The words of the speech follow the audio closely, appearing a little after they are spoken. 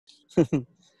Okay.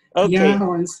 Yeah,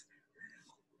 Hans.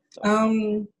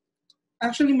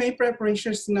 Actually, my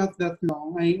preparation is not that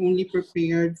long. I only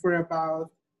prepared for about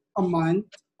a month.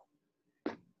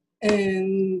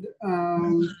 And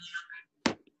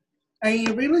I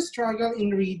really struggle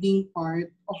in reading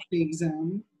part of the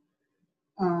exam.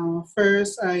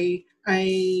 First, I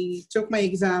took my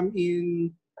exam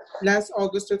in last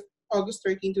August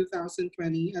 13,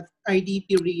 2020 at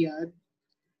IDP Riyadh,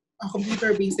 a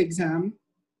computer-based exam.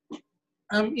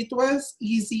 It was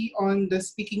easy on the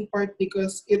speaking part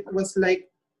because it was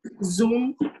like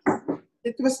Zoom.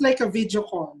 It was like a video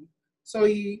call. So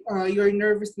your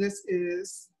nervousness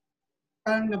is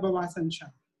parang nabawasan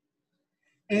siya.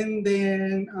 And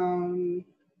then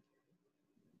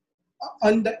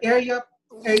on the area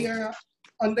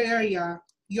on the area,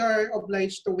 you are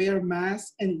obliged to wear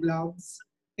masks and gloves,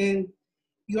 and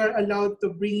you are allowed to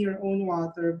bring your own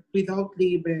water without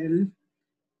label.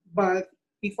 But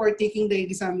before taking the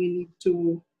exam, you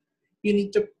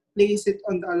need to place it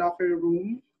on the locker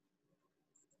room.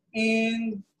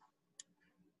 And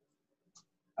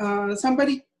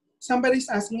somebody's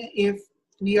asking if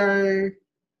we are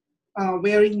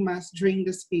wearing masks during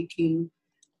the speaking.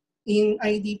 In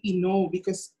IDP, no,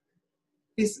 because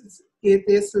it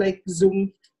is like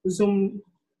Zoom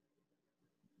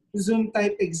Zoom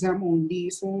type exam only.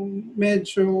 So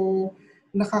medyo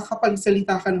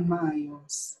nakakapagsalita ka ng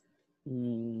maayos.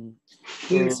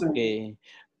 Yes, sir. Okay.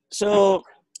 So,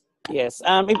 yes.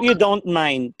 If you don't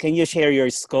mind, can you share your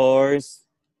scores?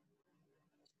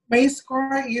 My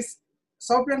score is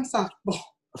sobrang sakto.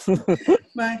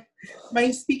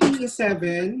 my speaking is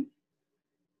 7.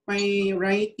 My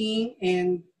writing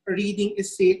and reading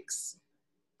is 6.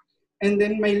 And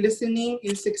then my listening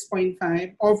is 6.5.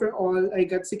 Overall, I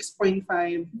got 6.5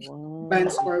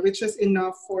 band score, which is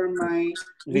enough for my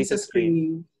visa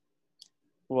screening.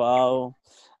 Wow.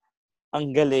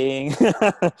 Ang galing.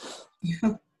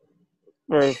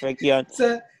 Perfect yan.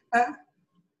 So,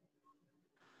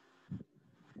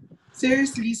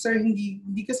 seriously, sir,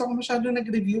 hindi kasi ako masyado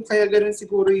nag-review, kaya ganun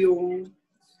siguro yung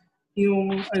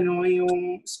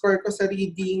score ko sa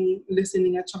reading,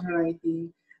 listening, at saka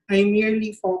writing. I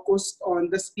merely focused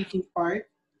on the speaking part.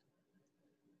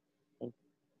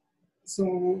 So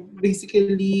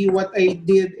basically, what I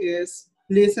did is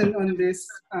listen on this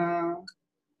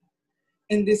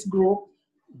in this group,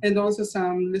 and also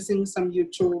listening some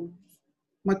YouTube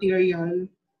material.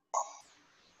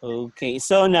 Okay,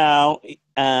 so now,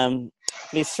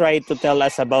 please try to tell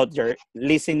us about your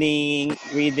listening,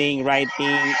 reading,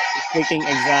 writing, speaking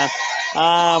exam.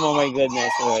 Oh my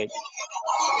goodness, right.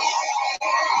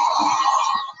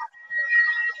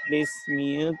 Please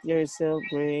mute yourself,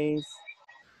 Grace.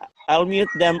 I'll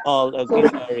mute them all. Okay,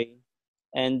 sorry.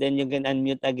 And then you can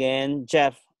unmute again.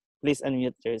 Jeff, please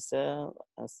unmute yourself.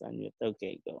 Unmute.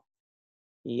 Okay, go.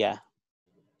 Yeah.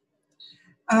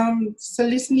 Sa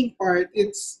listening part,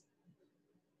 it's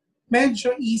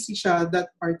medyo easy siya,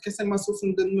 that part, kasi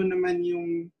masusundan mo naman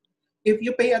yung, if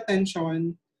you pay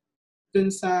attention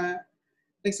dun sa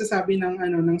nagsasabi ng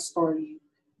story,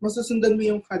 masusundan mo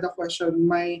yung kada question.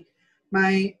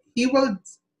 He will,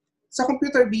 sa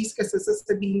computer-based kasi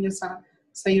sasabihin niya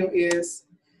sa'yo is,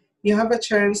 you have a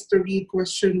chance to read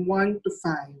question 1 to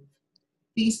 5.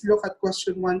 Please look at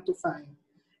question 1 to 5.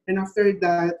 And after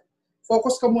that,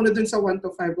 focus ka muna dun sa 1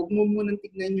 to 5. Huwag mo muna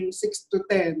tignan yung 6 to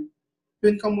 10.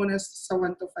 Dun ka muna sa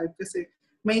 1 to 5 kasi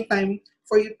may time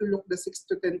for you to look the 6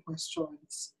 to 10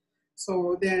 questions.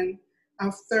 So then,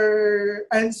 after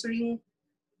answering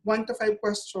 1 to 5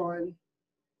 question,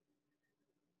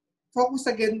 focus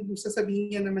again,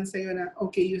 sasabihin niya naman sa'yo na,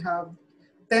 okay, you have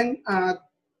 30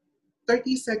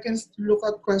 seconds to look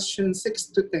at question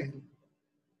 6 to 10.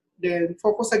 Then,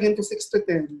 focus again to 6 to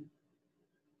 10.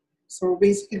 So,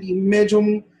 basically, medyo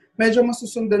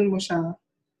masusundan mo siya.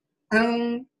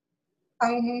 Ang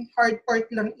hard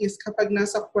part lang is kapag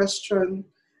nasa question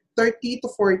 30 to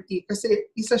 40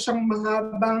 kasi isa siyang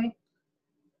mahabang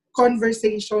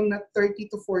conversation na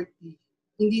 30 to 40.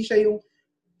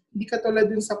 Hindi katulad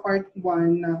dun sa part 1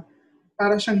 na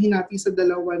para siyang hinati sa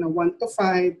dalawa na 1 to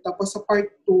 5, tapos sa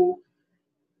part 2,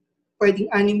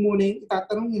 pwedeng 6 muna yung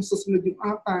itatanong niya, susunod yung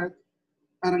 4,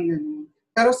 parang gano'n.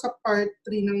 Pero sa part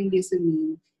 3 ng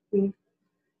listening,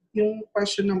 yung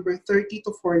question number 30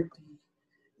 to 40,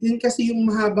 yun kasi yung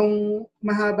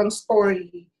mahabang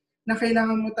story na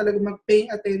kailangan mo talaga mag-pay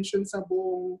attention sa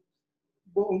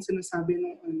buong sinasabi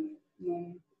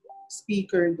ng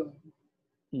speaker doon.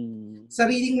 Sa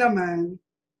reading naman,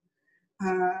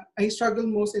 I struggle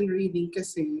most in reading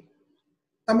kasi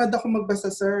tamad ako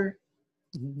magbasa, sir.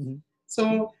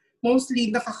 So,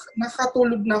 mostly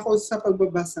nakakatulog na ako sa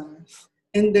pagbabasa.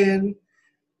 And then,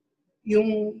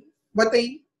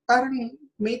 parang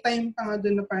may time pa nga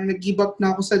doon na parang nag-give up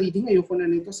na ako sa reading, ayoko na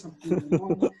nito, something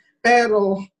gano'n.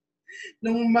 Pero,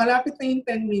 nung malapit na yung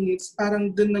 10 minutes,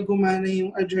 parang doon na gumana yung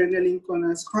adrenaline ko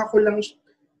na saka ko lang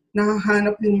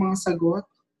nakahanap yung mga sagot.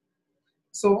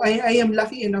 So, I am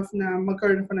lucky enough na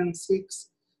magkaroon ako ng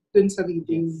 6 doon sa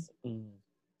reading. Yes.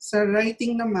 Sa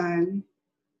writing naman,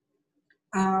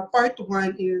 part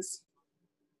 1 is,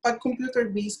 pag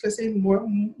computer-based kasi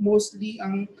mostly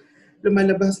ang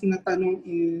lumalabas na tanong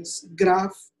is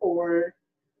bar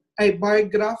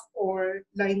graph or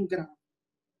line graph.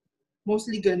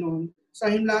 Mostly ganun. So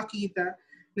I'm lucky na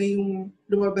yung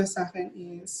lumabas sa akin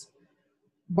is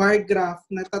bar graph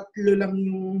na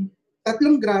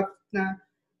tatlong graph na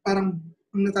parang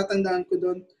ang natatandaan ko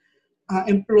doon,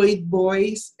 employed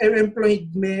boys, employed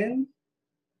men,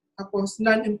 tapos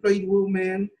non-employed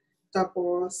women,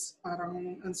 tapos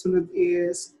parang ang sunod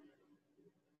is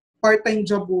part-time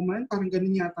job woman, parang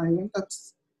ganun yata yun.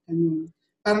 Tapos,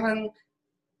 parang ang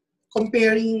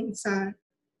comparing sa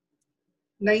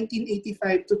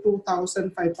 1985 to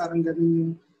 2005, parang ganun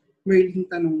yung Merlin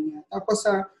tanong niya. Tapos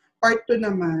sa part 2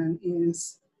 naman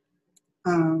is,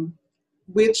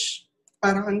 which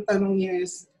parang ang tanong niya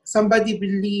is, somebody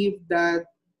believe that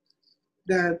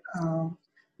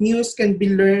news can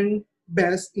be learned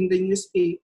best in the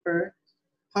newspaper.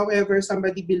 However,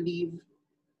 somebody believe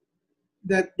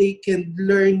that they can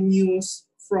learn news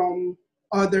from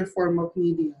other form of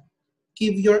media.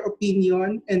 Give your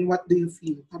opinion and what do you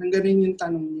feel? Parang ganun yung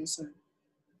tanong niya, sir.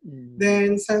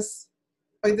 Then,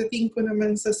 pagdating ko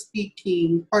naman sa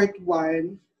speaking, part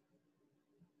 1,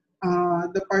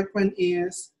 the part 1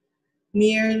 is,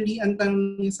 merely ang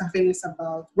tanong niya sa akin is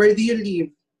about, where do you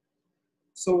live?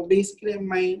 So, basically,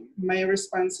 my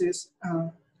response is,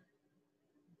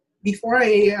 before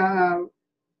I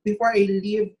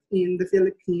lived in the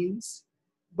Philippines,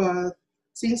 but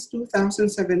since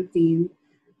 2017,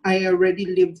 I already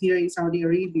lived here in Saudi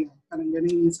Arabia. Parang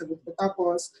ganun yung sagot ko.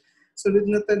 Tapos, sunod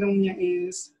na tanong niya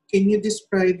is, can you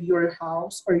describe your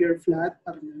house or your flat?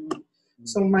 Parang ganun.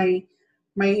 So my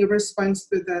response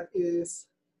to that is,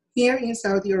 here in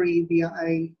Saudi Arabia,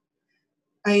 I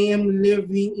am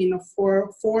living in a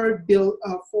four-story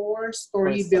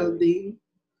building.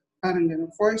 Parang ganun,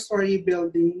 4-story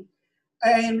building.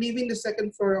 I am living the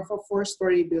second floor of a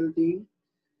 4-story building.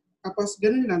 Tapos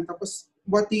ganun lang. Tapos,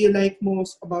 what do you like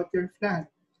most about your flat?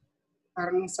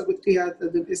 Parang sagot ko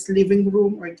yata doon is living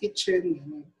room or kitchen.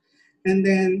 Ganun. And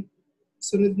then,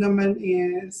 sunod naman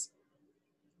is,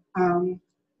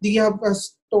 do you have a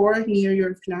store near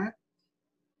your flat?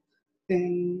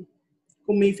 Then,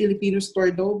 kung may Filipino store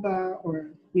daw ba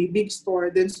or may big store,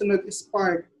 then sunod is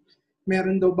park.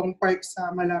 Meron daw bang park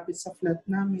sa malapit sa flat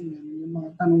namin? Yan yung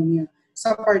mga tanong niya.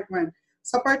 Sa part 1.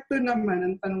 Sa part 2 naman,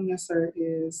 ang tanong niya, sir,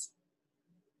 is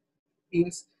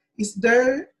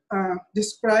there,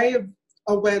 describe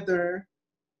a weather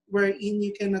wherein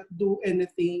you cannot do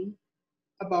anything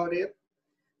about it?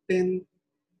 Then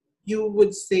you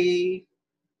would say,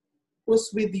 who's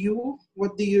with you?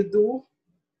 What do you do?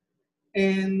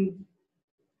 And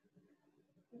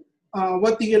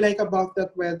what do you like about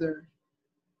that weather?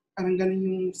 Parang ganun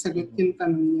yung sagot yung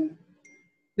tanong niya.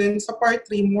 Then sa part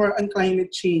 3, more on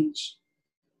climate change.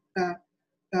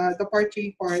 The part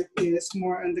 3 part is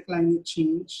more on the climate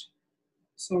change.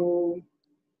 So,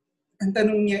 ang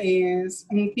tanong niya is,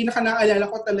 ang pinaka-naalala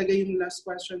ko talaga yung last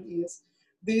question is,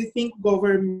 do you think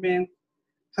government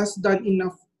has done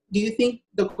enough? Do you think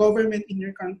the government in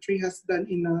your country has done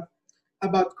enough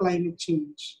about climate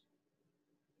change?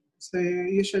 So,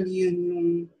 usually yun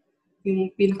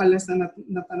yung pinakalas na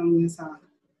tanong niya sa akin.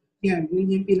 Yan,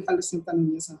 yun yung pinakalas na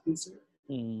tanong niya sa akin, sir.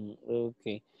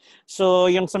 Okay.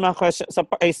 So, yung sa mga question,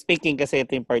 speaking kasi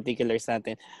ito yung particulars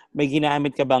natin, may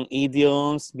ginamit ka bang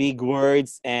idioms, big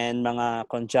words, and mga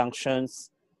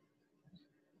conjunctions?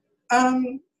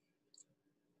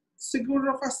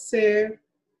 Siguro kasi,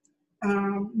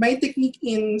 my technique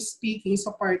in speaking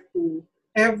sa part 2,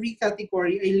 every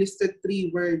category, I listed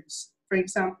 3 words. For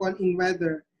example, in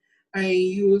weather, I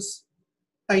use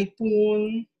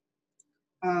typhoon,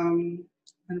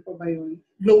 ano pa ba yun?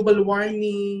 Global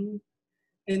warming,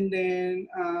 and then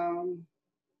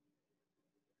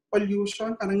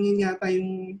pollution, parang yun yata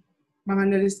yung mga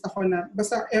nalista ko na,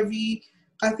 basta every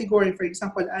category, for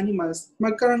example, animals,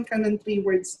 magkaroon ka ng 3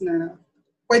 words na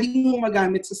pwede mong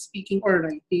magamit sa speaking or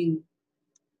writing.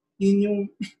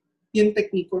 Yun yung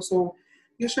technique ko. So,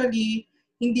 usually,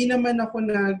 hindi naman ako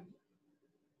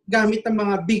gamit ng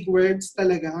mga big words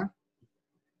talaga.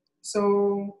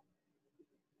 So,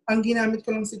 ang ginamit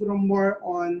ko lang siguro more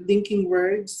on linking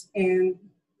words, and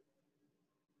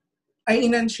I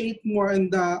enunciate more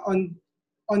on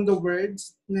the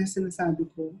words na sinasabi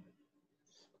ko.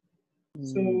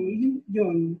 So,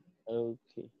 yun.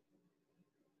 Okay.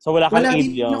 So, wala kang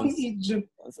idioms.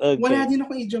 Okay. Wala din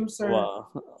akong idiom, sir.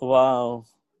 Wow.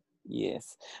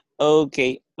 Yes.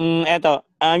 Okay. Eto,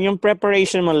 yung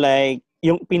preparation mo, like,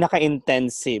 yung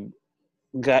pinaka-intensive,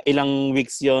 ilang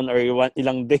weeks yon or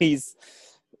ilang days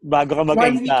bago ka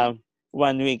mag-exam?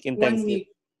 1 week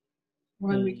intensive.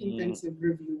 1 week intensive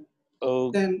review.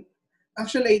 Okay. Then,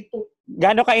 actually,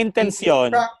 Gano'n ka-intense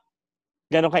yun?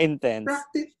 Gano'n ka-intense?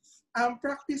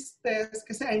 Practice test,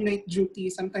 kasi I'm night duty.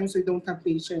 Sometimes we don't have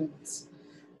patients.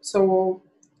 So,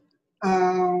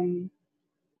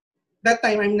 that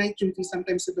time I'm night duty.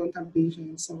 Sometimes we don't have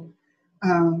patients. So,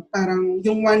 parang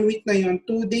yung 1 week na yun,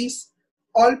 2 days,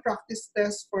 all practice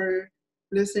tests for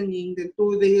listening, then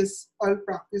 2 days, all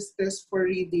practice tests for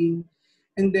reading,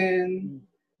 and then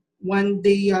 1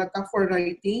 day yata for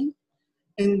writing,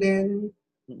 and then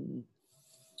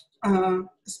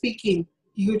speaking,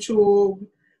 YouTube,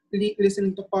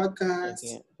 listening to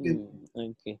podcasts.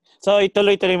 Okay. So,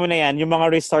 ituloy-tuloy mo na yan. Yung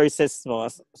mga resources mo,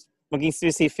 maging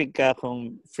specific ka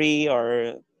kung free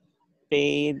or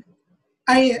paid.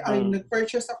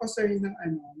 Nag-purchase ako, sir, ng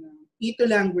Ito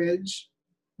Language.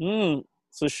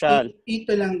 Social.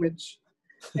 Ito Language.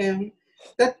 And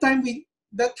that time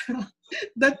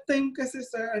kasi,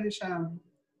 sir,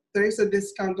 there is a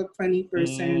discount of 20%.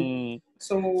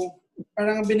 So,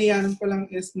 parang binayaran ko lang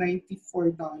is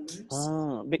 $94.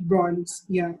 Bronze,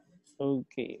 yeah.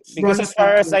 Okay. Because as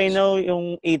far as I know,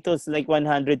 yung ito is like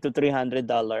 $100 to $300.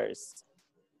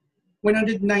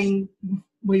 109,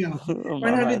 boya.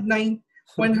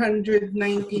 119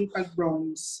 pag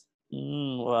bronze.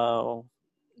 Wow.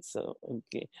 So,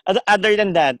 okay. Other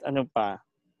than that, ano pa?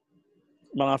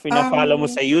 Mga pina-follow mo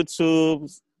sa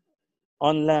YouTube,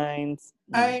 online?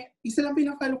 Isa lang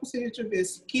pina-follow ko sa YouTube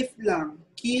is Keith lang.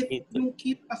 Keith.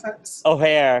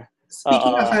 Hair.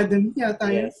 Speaking Academy yata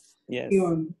yun. Yes.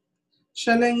 Yun.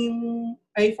 Siya lang yung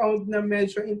I found na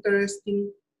medyo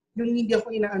interesting. Yung hindi ako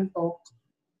inaantok.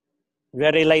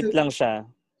 Very light lang siya.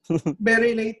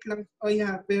 Very light lang.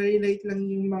 Very light lang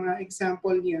yung mga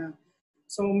example niya.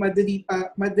 So,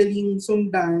 madaling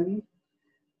sundan.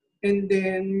 And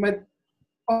then,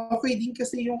 okay din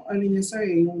kasi yung niya, sir,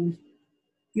 yung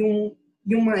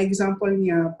mga example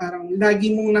niya, parang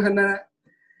lagi mong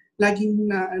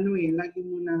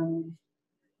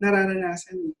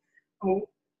nararanasan.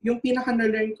 Yung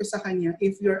pinaka-learn ko sa kanya,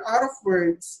 if you're out of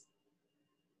words,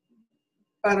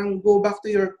 parang go back to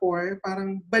your core,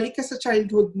 parang balik ka sa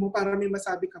childhood mo para may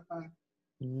masabi ka pa.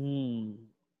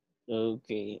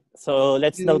 Okay. So,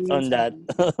 let's note on that.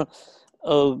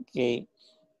 Okay.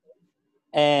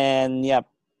 And, yep.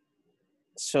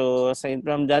 So, aside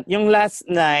from that, yung last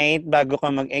night, bago ka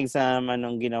mag-exam,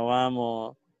 anong ginawa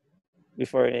mo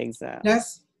before exam?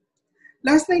 Last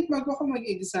night, bago ako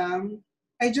mag-exam,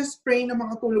 I just pray na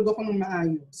makatulog ako ng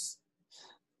maayos.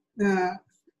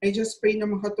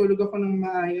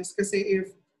 Kasi if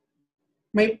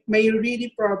my really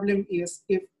problem is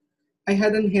if I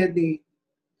had a headache,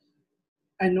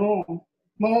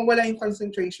 mawawala yung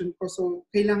concentration ko. So,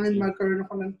 kailangan magkaroon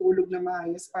ako ng tulog na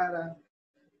maayos para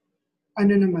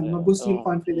maboost yung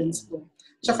confidence ko.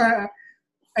 Tsaka,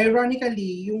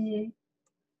 ironically, yung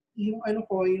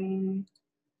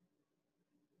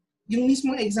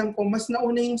mismong exam ko, mas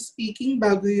nauna yung speaking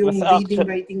bago yung reading,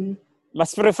 writing.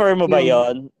 Mas prefer mo ba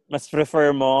yon? Mas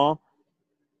prefer mo?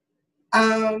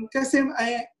 Kasi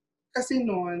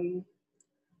noon,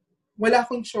 wala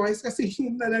akong choice kasi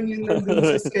yun na lang yung nandun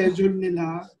sa schedule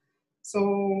nila. So,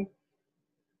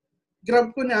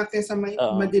 grab ko na kaysa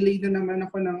ma-delay na naman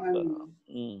ako ng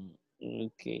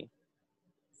Okay.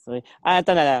 So,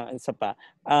 ito na lang, isa pa.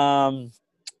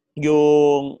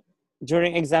 Yung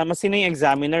during exam, sino yung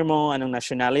examiner mo? Anong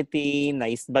nationality?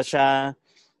 Nice ba siya?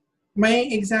 My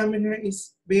examiner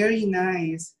is very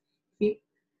nice.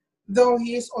 Though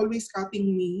he is always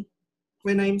cutting me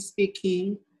when I'm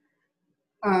speaking,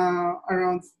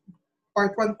 around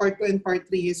part 1, part 2, and part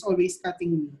 3, he is always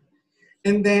cutting me.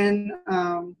 And then,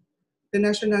 the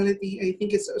nationality, I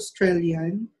think it's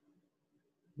Australian.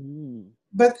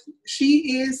 But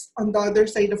she is on the other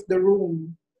side of the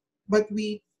room. But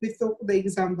we took the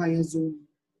exam via Zoom.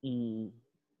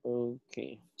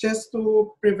 Okay. Just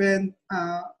to prevent,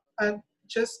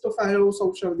 just to follow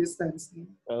social distancing.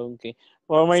 Okay.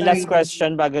 For my last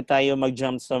question, bago tayo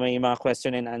mag-jump sa may mga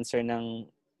question and answer ng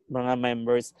mga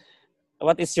members,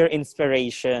 what is your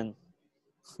inspiration?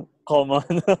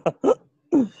 Common.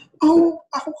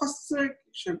 Ako kasi,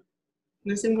 sir,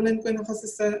 nasimulan ko na kasi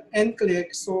sa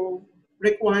NCLEX, so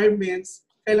requirements,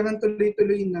 kailangan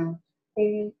tuloy-tuloy na.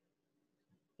 Kung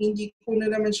hindi ko na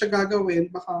naman siya gagawin,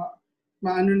 baka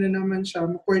maano na naman siya,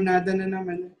 mapornada na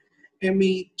naman.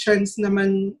 May chance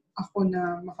naman ako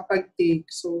na makapag-take.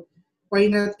 So, why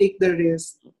not take the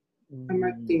risk na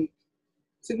mag-take?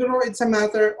 Siguro it's a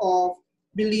matter of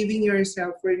believing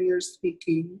yourself when you're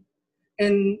speaking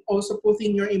and also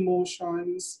putting your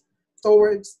emotions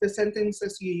towards the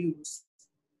sentences you use.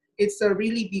 It's a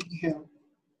really big help.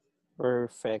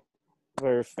 Perfect.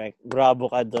 Bravo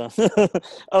ka doon.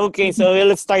 Okay, so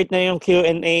we'll start na yung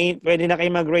Q&A. Pwede na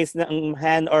kayo mag-raise ng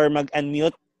hand or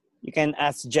mag-unmute. You can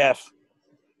ask Jeff.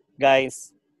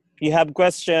 Guys, if you have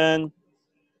question.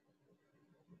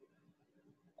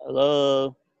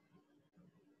 Hello?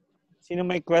 Sino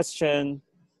may question?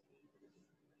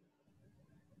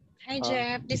 Hi,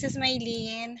 Jeff. This is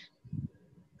Maylene.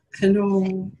 Hello.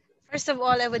 First of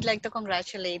all, I would like to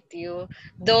congratulate you.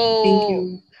 Thank Though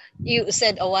you. you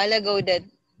said a while ago that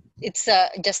it's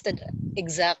just an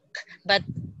exact, but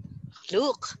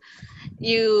look,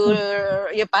 you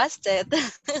passed it.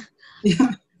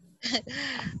 Yeah.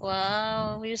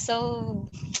 Wow, you're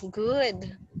so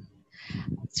good,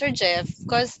 Sir Jeff.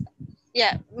 Because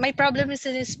my problem is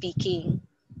in speaking.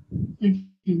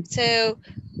 Mhm. So,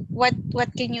 what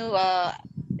can you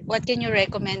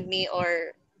recommend me,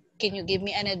 or can you give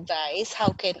me an advice? How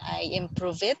can I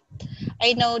improve it?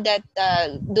 I know that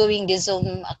doing the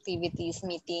Zoom activities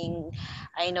meeting,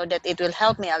 I know that it will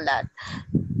help me a lot.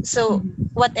 So,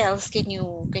 what else can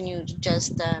you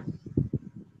just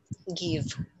give?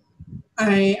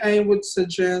 I would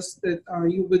suggest that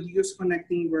you would use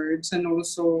connecting words, and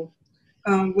also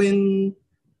when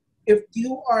if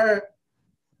you're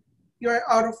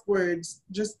out of words,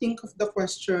 just think of the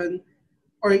question,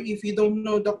 or if you don't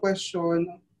know the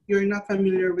question, you're not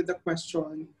familiar with the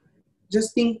question,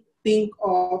 just think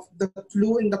of the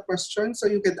clue in the question so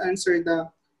you could answer the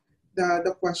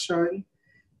question,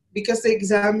 because the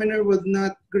examiner would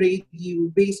not grade you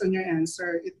based on your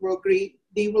answer. They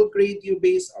will grade you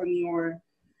based on your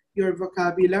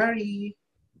vocabulary,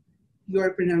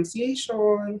 your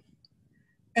pronunciation,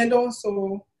 and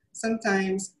also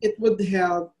sometimes it would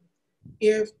help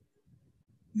if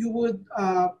you would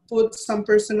put some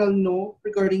personal note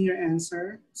regarding your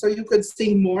answer so you could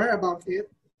say more about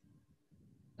it.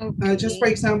 Just for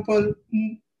Okay. example,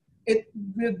 it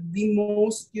would be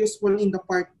most useful in the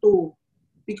part 2,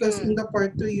 because in the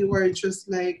part 2 you are just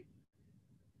like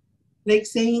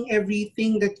saying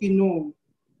everything that you know.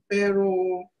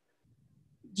 Pero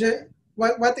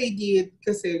what I did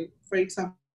kasi, for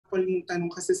example, yung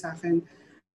tanong kasi sa akin,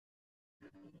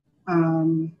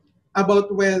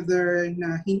 about weather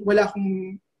na wala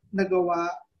akong magawa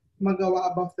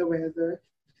about the weather.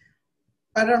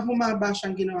 Para humaba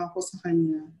siyang ginawa ko sa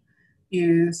kanya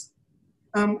is,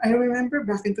 I remember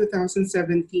back in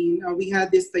 2017, we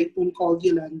had this typhoon called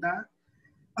Yolanda.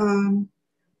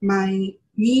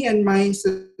 Me and my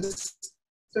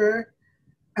sister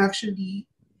actually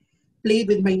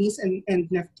played with my niece and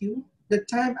nephew. The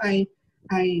time I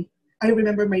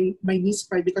remember my niece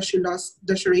cried because she lost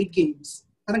the charade games.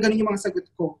 Parang ganun yung mga sagot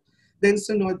ko. Then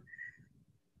sunod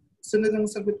ang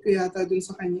sagot ko yata dun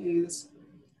sa kanya is,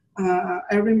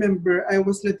 I remember I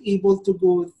was not able to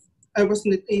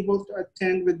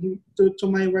attend to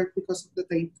my work because of the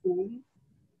typhoon.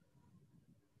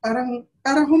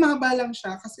 Parang humaba lang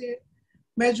siya kasi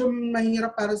medyo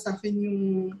mahirap para sa akin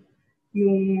yung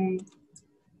yung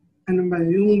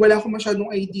wala akong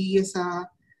masyadong idea sa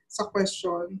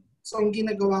question. So, ang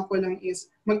ginagawa ko lang is,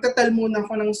 magtatal muna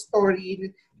ako ng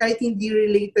story kahit hindi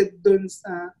related dun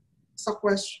sa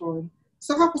question.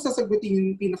 Saka ko sasagutin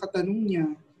yung pinakatanong niya.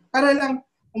 Para lang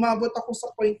umabot ako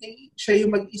sa point na siya yung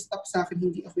mag-stop sa akin,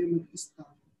 hindi ako yung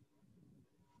mag-stop.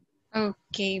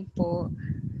 Okay po.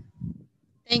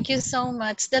 Thank you so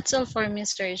much. That's all for me,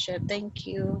 Sir Jeff. Thank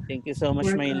you. Thank you so much,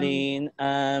 Maylene.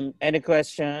 Any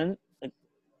question?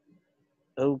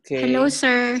 Okay. Hello,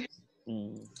 sir.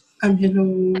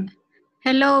 Hello.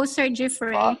 Hello, Sir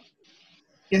Jeffrey.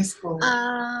 Yes po.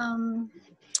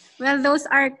 Well, those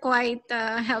are quite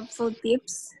helpful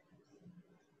tips.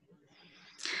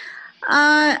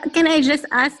 Can I just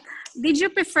ask, did you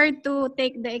prefer to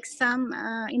take the exam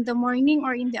in the morning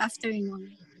or in the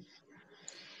afternoon?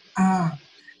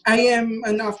 I am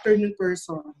an afternoon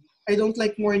person. I don't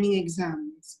like morning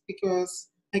exams because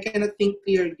I cannot think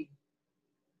clearly.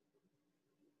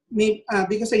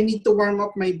 Because I need to warm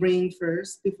up my brain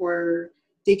first before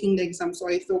taking the exam. So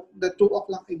I took the 2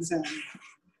 o'clock exam.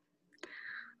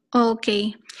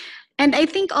 Okay. And I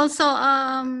think also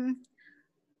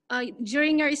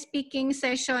during your speaking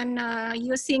session,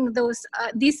 using this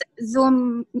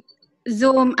Zoom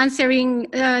answering,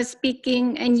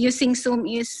 speaking and using Zoom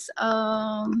is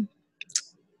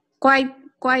quite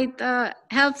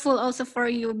helpful also for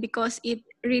you because it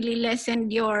really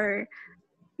lessened your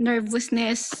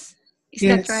nervousness. Is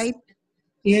that Yes. right?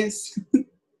 Yes.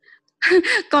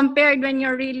 Compared when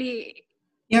you're really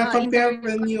Yeah, in compare the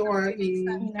when you are with the in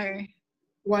examiner.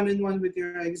 one-on-one with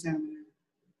your examiner.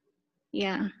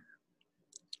 Yeah.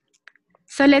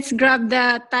 So let's grab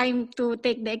the time to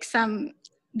take the exam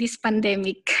this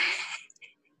pandemic.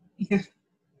 Yeah.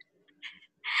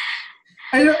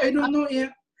 I don't know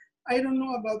if I don't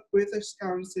know about British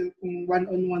Council kung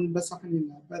one-on-one ba sa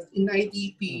kanila. But in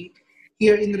IDP,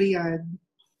 here in Riyadh,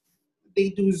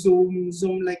 they do Zoom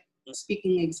like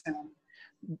speaking exam.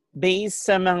 Based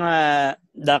sa mga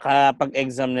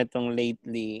nakapag-exam nitong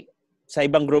lately, sa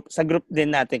ibang group, sa group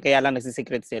din natin, kaya lang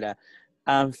nagsisecret sila,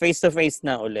 face-to-face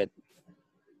na ulit.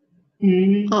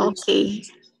 Okay.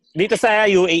 Dito sa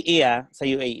UAE, sa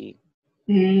UAE.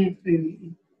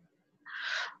 Really.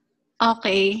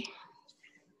 Okay.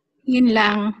 Yun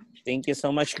lang. Thank you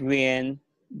so much, Gwen.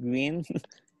 Gwen?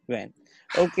 Gwen.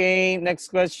 Okay, next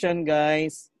question,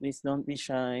 guys. Please don't be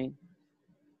shy.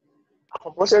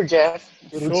 Ako po, Sir Jeff.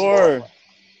 Sure.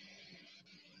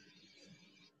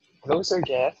 Hello, Sir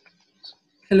Jeff.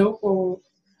 Hello po.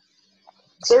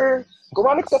 Sir,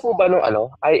 gumamit ka po ba ng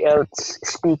IELTS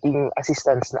Speaking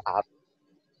Assistance na app?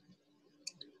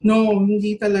 No,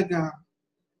 hindi talaga.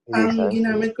 Hindi, Ang sir.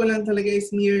 ginamit ko lang talaga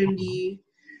is merely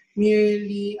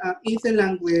Ethan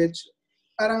language.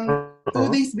 Parang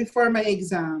 2 days before my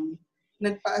exam,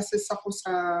 nagpa-assist ako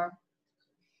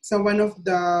sa one of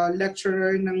the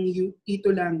lecturer ng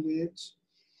Ito language.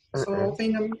 So, okay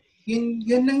na,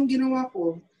 yun lang ginawa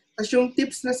ko. Tapos yung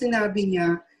tips na sinabi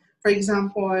niya, for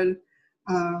example,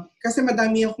 kasi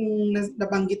madami akong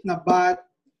nabanggit na but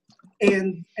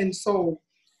and so.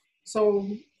 So,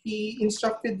 he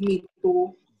instructed me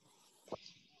to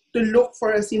look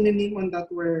for a synonym on that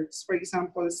words. For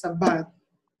example, sabat.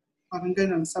 Parang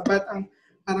ganun. Sabat ang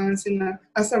parang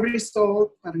as a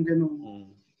result, parang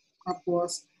ganun.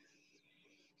 Tapos,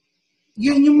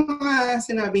 yun yung mga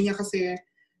sinabi niya kasi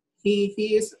he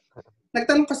is,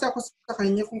 nagtanong kasi ako sa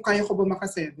kanya kung kaya ko ba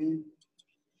maka-7.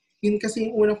 Yun kasi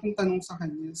yung una kong tanong sa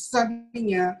kanya.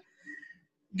 Sabi niya,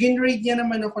 ginrate niya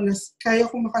naman ako na kaya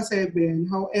ko maka-7.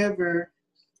 However,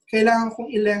 kailangan kong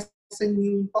i-lesson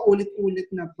yung paulit-ulit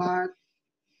na but,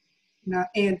 na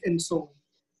and so.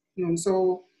 Yun.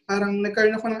 So, parang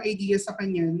nagkaroon ako ng idea sa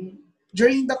kanya.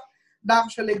 During the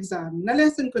actual exam,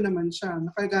 na-lesson ko naman siya.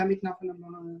 Nakagamit na ako ng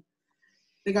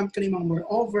mga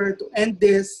moreover to end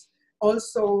this.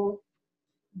 Also,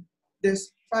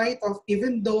 despite of,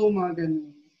 even though, mga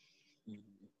ganun.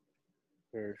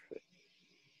 Perfect.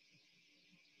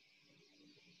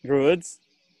 Roods?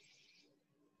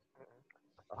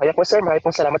 Kaya po, sir, maraming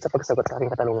pong salamat sa pagsagot sa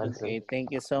aking katanungan. Okay, thank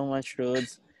you so much,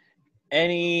 Roods.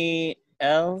 Any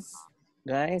else,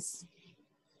 guys?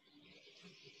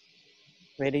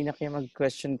 Pwede na kayo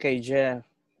mag-question kay Jeff.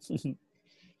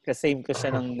 Kasave ko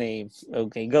siya ng name.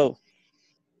 Okay, go.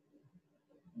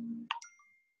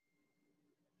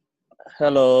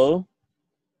 Hello?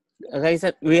 Guys,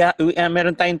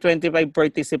 meron tayong 25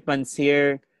 participants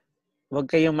here. Huwag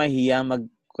kayong mahiya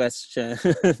mag-question.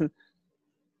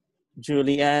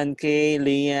 Julian, Kay,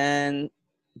 Lian,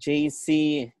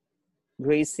 JC,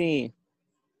 Gracie.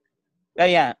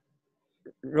 Kaya,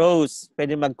 Rose,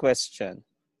 pwede mag-question.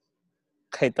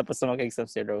 Kahit tapos na mag-exam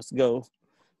si Rose. Go.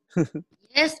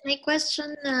 Yes, my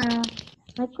question,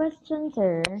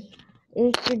 sir,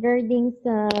 is regarding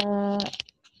sa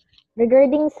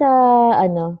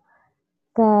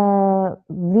sa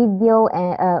video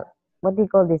and what do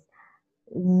you call this?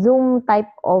 Zoom type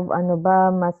of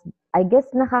ba mas I guess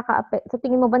sa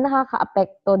tingin mo ba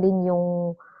nakakaapekto din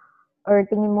yung or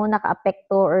tingin mo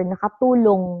nakaapekto or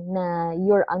nakatulong na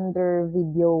you're under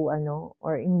video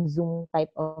or in Zoom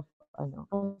type of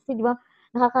kasi di ba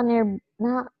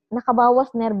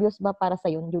nakabawas nervyos ba para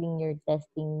sa yun during your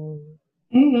testing?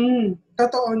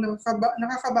 Totoo,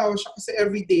 nakakabawa siya kasi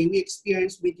everyday we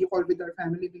experience video call with our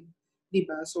family, di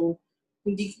ba? So,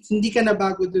 hindi ka na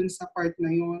bago dun sa part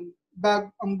na yun.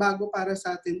 Ang bago para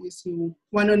sa atin is yung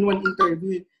one-on-one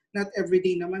interview. Not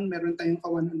everyday naman meron tayong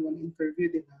ka-one-on-one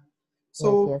interview, di ba?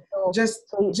 So, yes.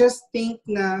 Just think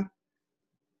na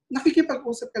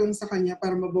nakikipag-usap ka lang sa kanya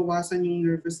para mabawasan yung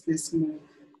nervousness mo.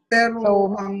 Pero,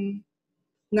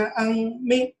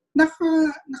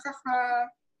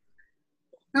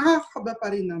 nakakakaba pa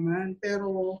rin naman,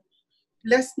 pero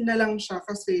less na lang siya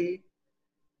kasi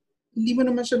hindi mo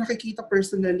naman siya nakikita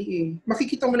personally eh.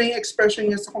 Makikita mo lang yung expression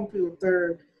niya sa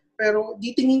computer. Pero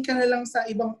titingin ka na lang sa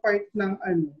ibang part ng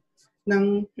ng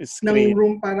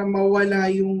room para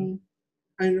mawala yung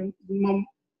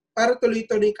para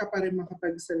tuloy-tuloy ka pa rin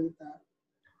makapagsalita.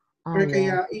 Or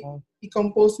kaya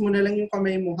i-compose mo na lang yung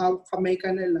kamay mo, hawak kamay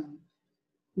ka na lang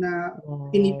na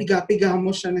pinipiga-piga mo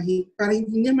siya na parang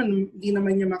hindi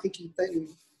naman niya makikita eh.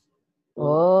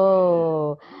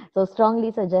 Oh, so strongly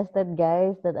suggested,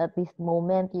 guys, that at this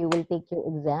moment you will take your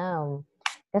exam.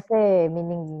 Kasi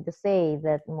meaning to say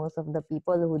that most of the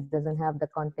people who doesn't have the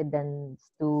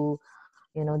confidence to,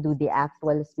 do the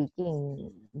actual speaking,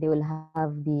 they will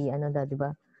have the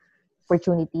diba,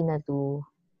 opportunity na to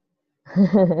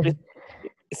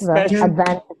Especially,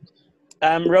 advantage.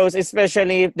 Rose,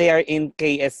 especially if they are in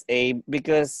KSA,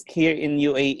 because here in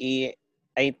UAE,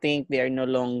 I think they are no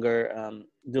longer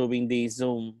doing the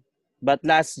Zoom. But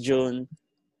last June,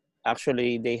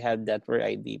 actually, they had that for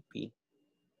IDP.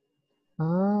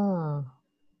 Ah.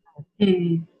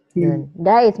 Yun.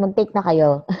 Guys, mag-take na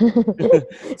kayo.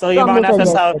 So, yung mga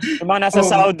nasa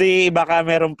Saudi, baka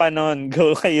meron pa nun.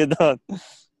 Go kayo doon.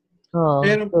 Oh,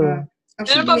 meron pa.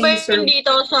 Meron pa ba yun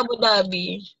dito sa Abu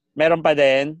Dhabi? Meron pa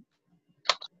din?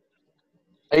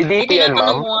 IDP yan,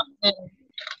 ma'am?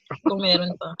 Kung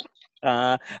meron pa.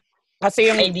 Kasi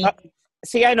yung IDP.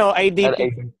 Si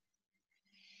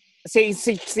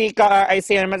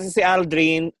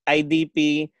Aldrin,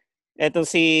 IDP. Ito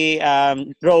si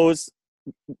Rose,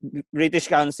 British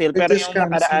Council. Pero yung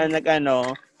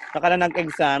nakaraan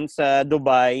nag-exam sa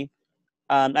Dubai,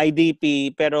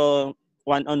 IDP, pero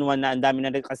one-on-one na. Ang dami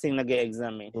na rin kasing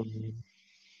nag-e-exam eh.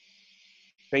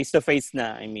 Face-to-face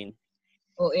na, I mean.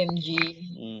 OMG.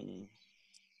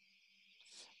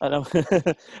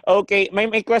 Okay,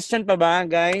 may question pa ba,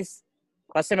 guys?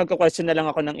 Kasi magko-question na lang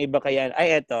ako ng iba kaya.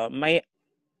 Ay, eto. May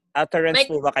utterance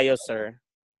po ba kayo, sir?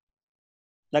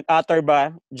 Nag-utter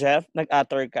ba, Jeff?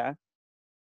 Nag-utter ka?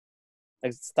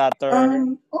 Nag-stutter?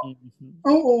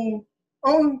 Oo,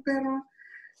 pero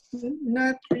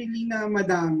not really na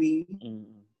madami.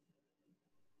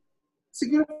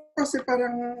 Siguro kasi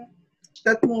parang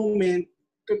that moment,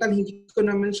 total hindi ko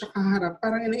naman siya kaharap.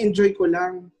 Parang ina-enjoy ko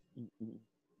lang.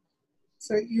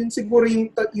 So, yun siguro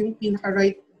yung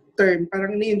pinaka-right term.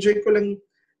 Parang ina-enjoy ko lang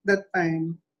that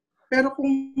time. Pero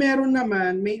kung meron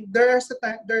naman, there's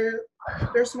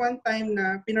one time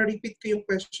na pina-repeat ko yung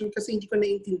question kasi hindi ko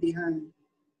naiintindihan.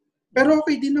 Pero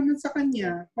okay din naman sa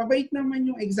kanya. Mabait naman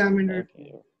yung examiner.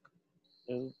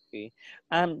 Okay.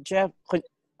 Jeff,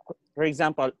 for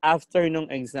example, after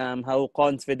nung exam, how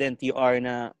confident you are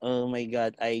na, oh my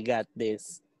God, I got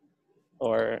this.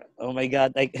 Or, oh my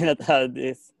God, I cannot have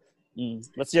this.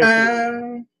 What's your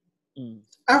feeling?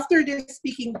 After the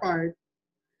speaking part,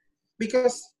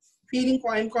 because feeling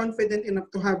ko I'm confident enough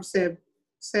to have 7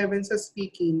 sa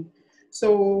speaking.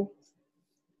 So,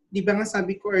 di ba nga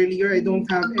sabi ko earlier, I don't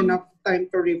have enough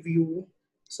time to review.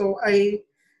 So, I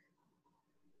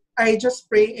just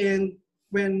pray, and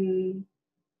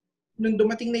nung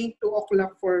dumating na yung 2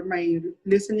 o'clock for my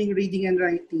listening, reading, and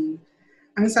writing,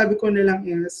 ang sabi ko na lang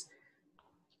is,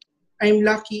 I'm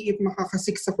lucky if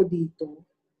makaka-6 ako dito.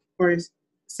 Or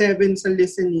 7 sa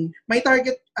listening. My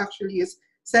target actually is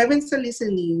 7 sa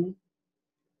listening,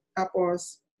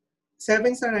 tapos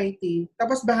 7 sa writing,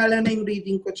 tapos bahala na yung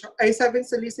reading ko. 7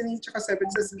 sa listening, tsaka 7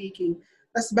 sa speaking.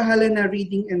 Tapos bahala na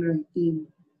reading and writing.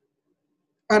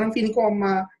 Parang feeling ko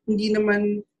hindi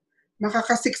naman,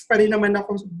 makaka-6 pa rin naman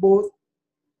ako both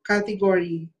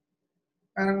category.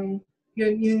 Parang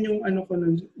yun yung ko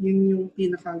nun. Yun yung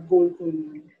pinaka-goal ko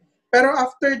nun. Pero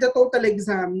after the total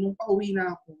exam, nung pauwi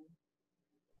na ako,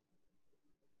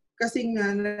 kasi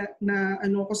nga na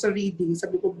ako sa reading,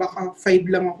 sabi ko baka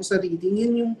 5 lang ako sa reading.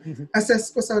 Yun yung assess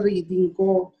ko sa reading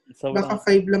ko. Baka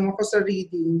 5 lang ako sa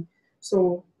reading.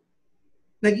 So,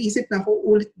 nag-iisip na ako,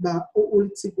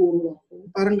 uulit siguro ako.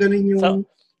 Parang ganun yung...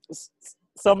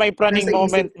 So may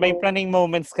planning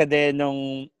moments ka din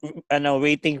nung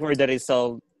waiting for the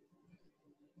result.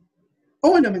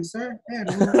 Oo naman, sir.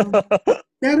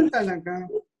 Meron talaga.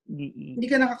 Hindi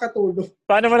ka nakakatulog.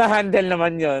 Paano mo na-handle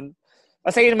naman yon?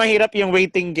 Kasi yun mahirap yung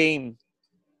waiting game.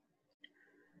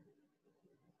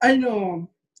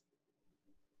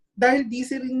 Dahil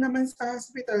busy rin naman sa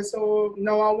hospital, so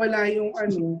nawawala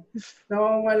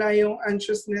yung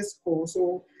anxiousness ko.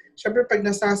 So, syempre pag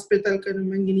nasa hospital ka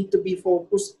naman, you need to be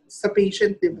focused sa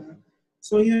patient, di ba?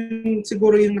 So, yun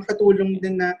siguro yung nakatulong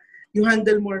din na you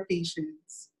handle more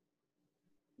patients.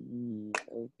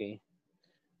 Okay.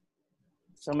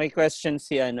 So, may question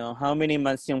si how many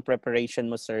months yung preparation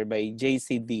mo, sir, by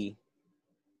JCD?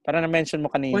 Para na-mention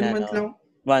mo kanina, 1 month lang.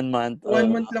 1 month.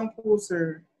 1 month lang po,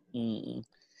 sir.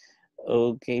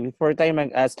 Okay, before tayo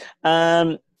mag-ask,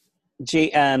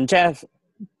 Jeff,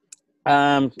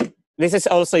 this is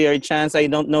also your chance. I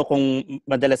don't know kung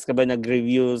madalas ka ba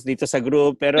nag-reviews dito sa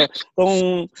group, pero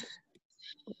kung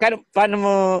paano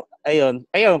mo, ayun,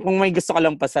 kung may gusto ka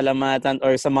lang pasalamatan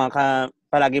or sa mga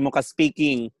palagi mo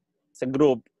ka-speaking sa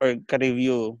group or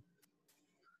ka-review,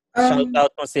 shout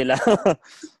out mo sila.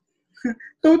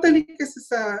 Totally kasi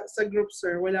sa group,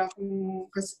 sir, wala akong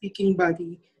ka-speaking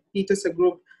buddy dito sa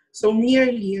group. So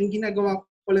merely, ang ginagawa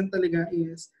ko lang talaga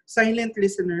is silent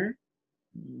listener.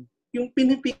 Yung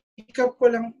pinipick up ko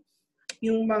lang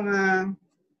yung mga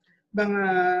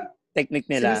technique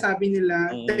nila. Sinasabi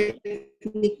nila,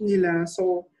 technique nila.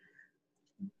 So,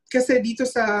 kasi dito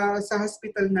sa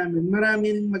hospital namin,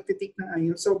 maraming magte-take ng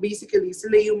IELTS. So basically,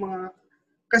 sila yung mga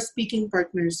ka-speaking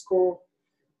partners ko.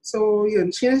 So,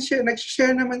 yun.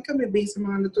 Nag-share naman kami based sa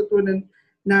mga natutunan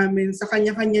namin sa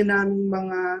kanya-kanya naming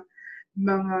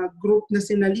mga group na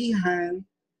sinalihan.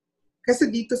 Kasi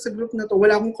dito sa group na to,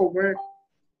 wala akong co-work.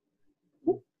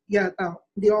 Yata.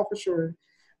 Hindi ako sure.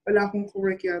 Wala akong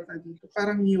co-work yata dito.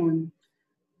 Parang yun.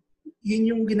 Yun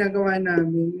yung ginagawa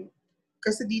namin.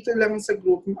 Kasi dito lang sa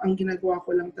group, ang ginagawa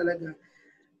ko lang talaga.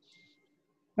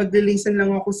 Mag-listen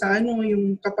lang ako sa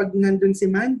yung kapag nandun si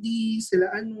Mandy, sila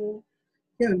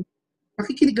yun.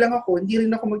 Makikinig lang ako. Hindi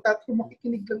rin ako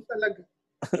makikinig lang talaga.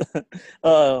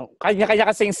 Kanya-kanya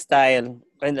kasing style.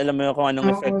 Kaya alam mo kung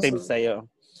anong effective sa'yo.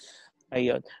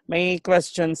 Ayun. May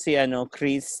question si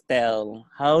Cristel.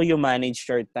 How you manage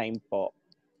your time po?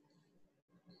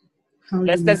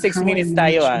 Less than 6 minutes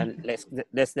tayo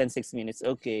Less than 6 minutes.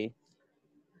 Okay.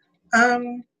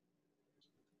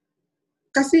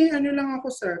 Kasi lang ako,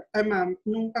 sir. Ma'am,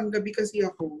 nung panggabi kasi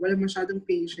ako, wala masyadong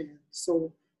patient.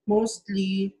 So,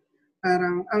 mostly,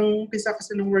 parang, ang umpisa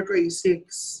kasi ng work ko ay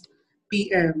 6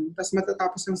 p.m. Tapos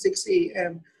matatapos ng 6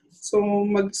 a.m. So,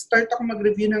 mag-start ako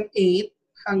mag-review ng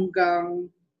 8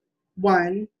 hanggang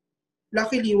 1.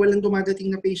 Luckily, walang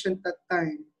dumadating na patient that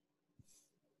time.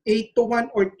 8 to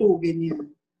 1 or 2, ganyan.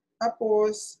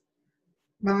 Tapos,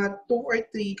 mga 2 or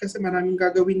 3, kasi maraming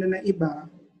gagawin na iba,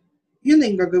 yun na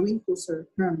yung gagawin ko, sir.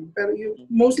 Pero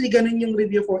mostly ganun yung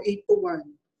review ko, 8 to 1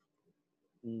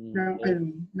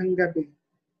 ng gabi.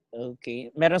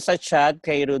 Okay. Meron sa chat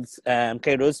kay Rudes,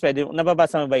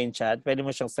 nababasa mo ba yung chat? Pwede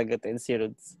mo siyang sagutin, si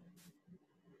Rudes.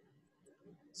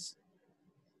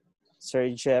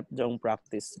 Sir Jeff, yung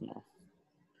practice mo.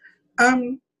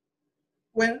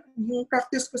 Well, yung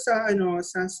practice ko sa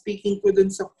speaking ko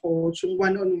dun sa coach, yung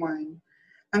one-on-one,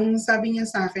 ang sabi niya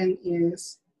sa akin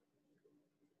is,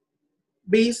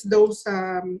 based daw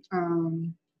sa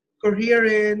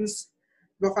coherence,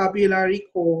 vocabulary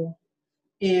ko,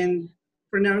 and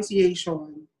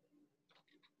pronunciation,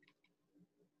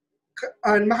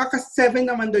 makaka-7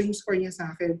 naman daw yung score niya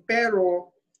sa akin.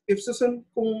 Pero,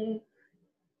 kung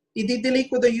i-delay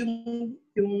ko daw yung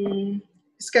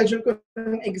schedule ko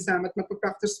ng exam at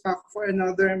magpa-practice pa for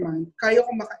another month, kaya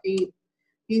ko maka-8.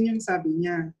 Yun yung sabi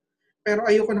niya. Pero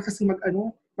ayoko na kasi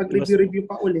mag-review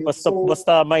pa ulit.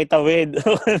 Basta may tawid.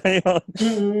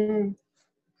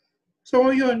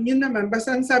 So yun naman.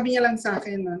 Basta ang sabi niya lang sa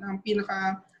akin, ang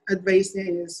pinaka-advice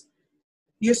niya is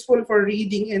useful for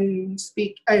reading and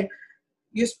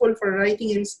useful for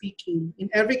writing and speaking in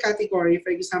every category. For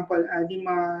example,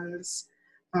 animals,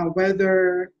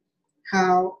 weather,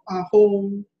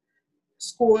 home,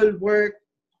 school, work.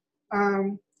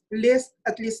 List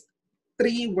at least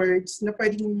 3 words na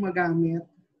pwede mong magamit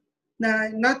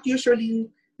na not usually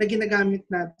na ginagamit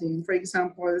natin. For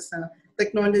example, sa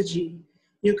technology,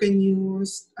 you can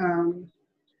use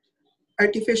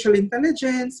artificial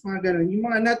intelligence, mga ganun. Yung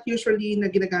mga not usually na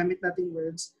ginagamit natin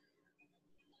words.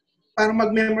 Para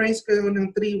mag-memorize kayo ng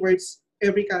 3 words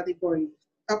every category.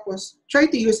 Tapos, try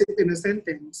to use it in a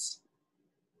sentence.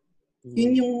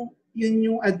 Yun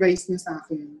yung advice niya sa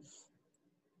akin.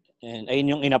 And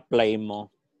ayun yung in-apply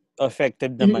mo.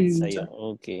 Effective naman sa'yo.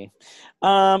 Okay.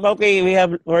 Okay, we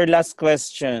have our last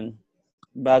question.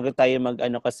 Bago tayo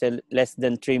kasi less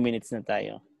than 3 minutes na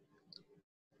tayo.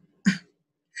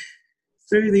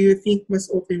 Sir, do you think mas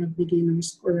okay magbigay ng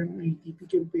score ng IDP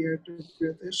compared to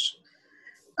British?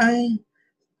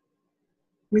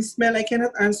 Miss Mel, I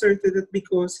cannot answer to that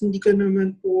because hindi ko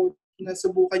naman po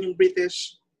nasubukan yung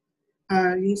British,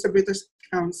 yung sa British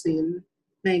Council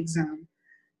na exam.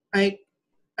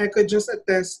 I could just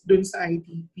attest dun sa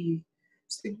IDP.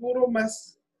 Siguro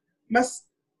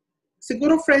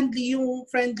siguro friendly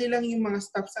lang yung mga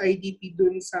staff sa IDP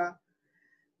dun sa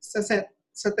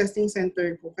testing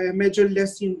center ko. Kaya medyo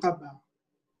less yung kaba.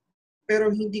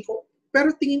 Pero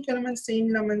tingin ko naman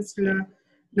same naman sila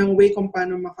ng way kung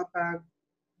paano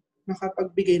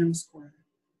makapagbigay ng score.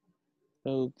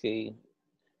 Okay.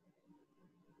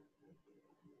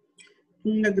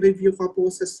 kung nag-review ka po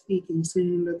sa speaking,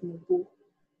 sinulat mo po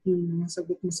yung mga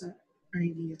sagot mo sa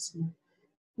ideas mo.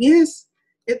 Yes,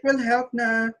 it will help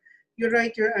na you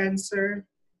write your answer.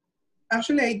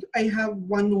 Actually, I have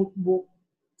one notebook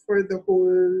for the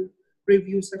whole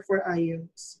review for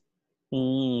IELTS.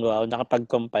 Wow,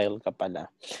 nakapag-compile ka pala.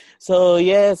 So,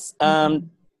 yes,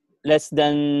 less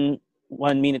than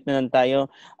 1 minute na lang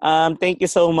tayo. Thank you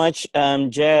so much,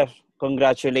 Jeff.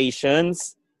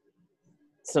 Congratulations.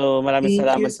 So, maraming Thank you,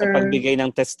 salamat sa sir. pagbigay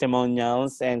ng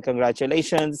testimonials and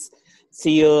congratulations.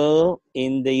 See you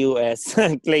in the US.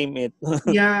 Claim it.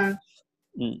 Yeah,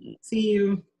 Mm. see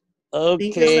you. Thank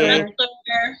you, Okay. sir.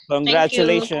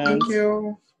 Congratulations. Thank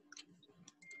you.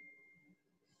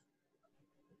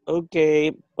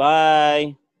 Okay.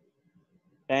 Bye.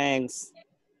 Thanks.